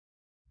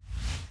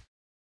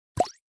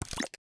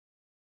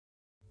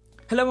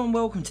Hello and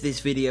welcome to this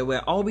video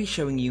where I'll be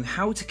showing you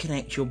how to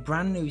connect your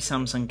brand new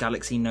Samsung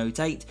Galaxy Note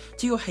 8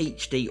 to your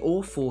HD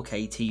or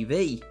 4K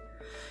TV.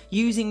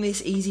 Using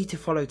this easy to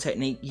follow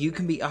technique, you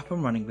can be up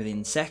and running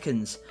within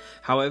seconds.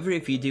 However,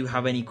 if you do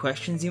have any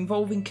questions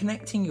involving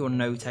connecting your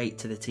Note 8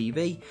 to the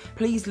TV,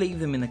 please leave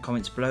them in the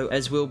comments below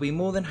as we'll be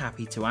more than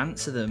happy to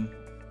answer them.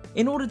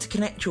 In order to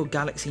connect your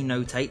Galaxy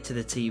Note 8 to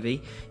the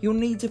TV, you'll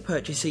need to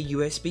purchase a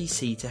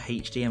USB-C to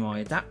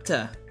HDMI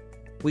adapter.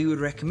 We would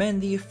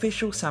recommend the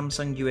official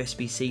Samsung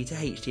USB-C to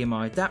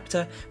HDMI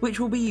adapter, which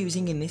we'll be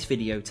using in this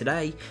video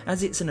today,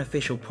 as it's an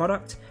official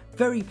product,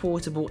 very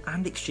portable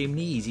and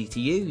extremely easy to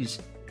use.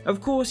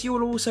 Of course, you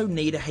will also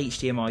need a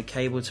HDMI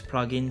cable to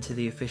plug into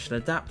the official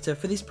adapter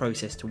for this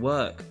process to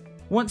work.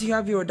 Once you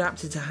have your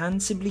adapter to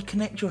hand, simply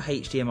connect your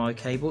HDMI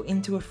cable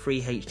into a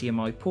free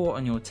HDMI port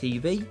on your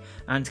TV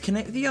and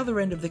connect the other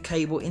end of the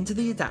cable into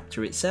the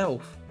adapter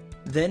itself.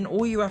 Then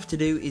all you have to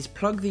do is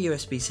plug the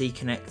USB-C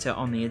connector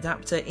on the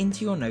adapter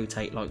into your Note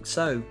 8 like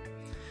so.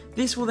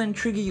 This will then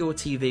trigger your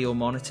TV or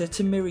monitor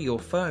to mirror your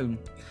phone,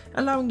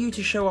 allowing you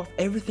to show off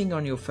everything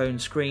on your phone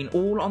screen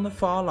all on the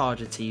far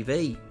larger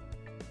TV.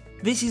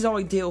 This is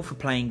ideal for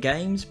playing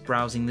games,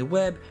 browsing the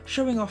web,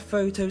 showing off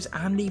photos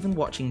and even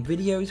watching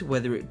videos,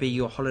 whether it be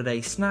your holiday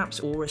snaps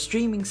or a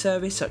streaming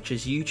service such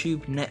as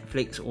YouTube,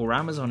 Netflix or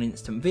Amazon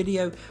Instant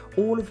Video,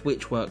 all of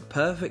which work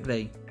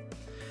perfectly.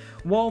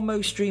 While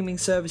most streaming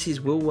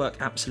services will work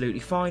absolutely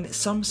fine,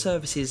 some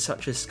services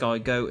such as Sky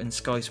Go and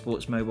Sky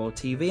Sports mobile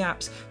TV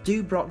apps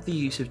do block the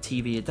use of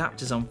TV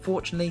adapters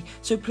unfortunately,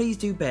 so please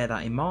do bear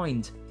that in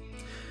mind.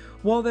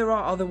 While there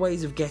are other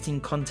ways of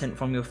getting content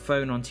from your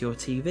phone onto your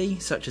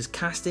TV, such as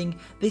casting,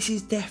 this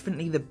is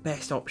definitely the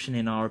best option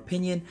in our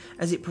opinion,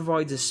 as it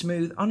provides a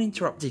smooth,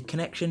 uninterrupted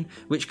connection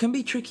which can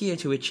be trickier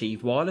to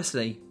achieve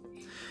wirelessly.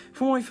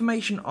 For more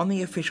information on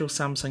the official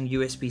Samsung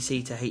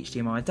USB-C to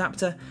HDMI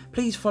adapter,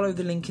 please follow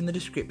the link in the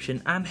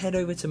description and head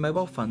over to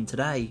Mobile Fun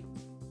today.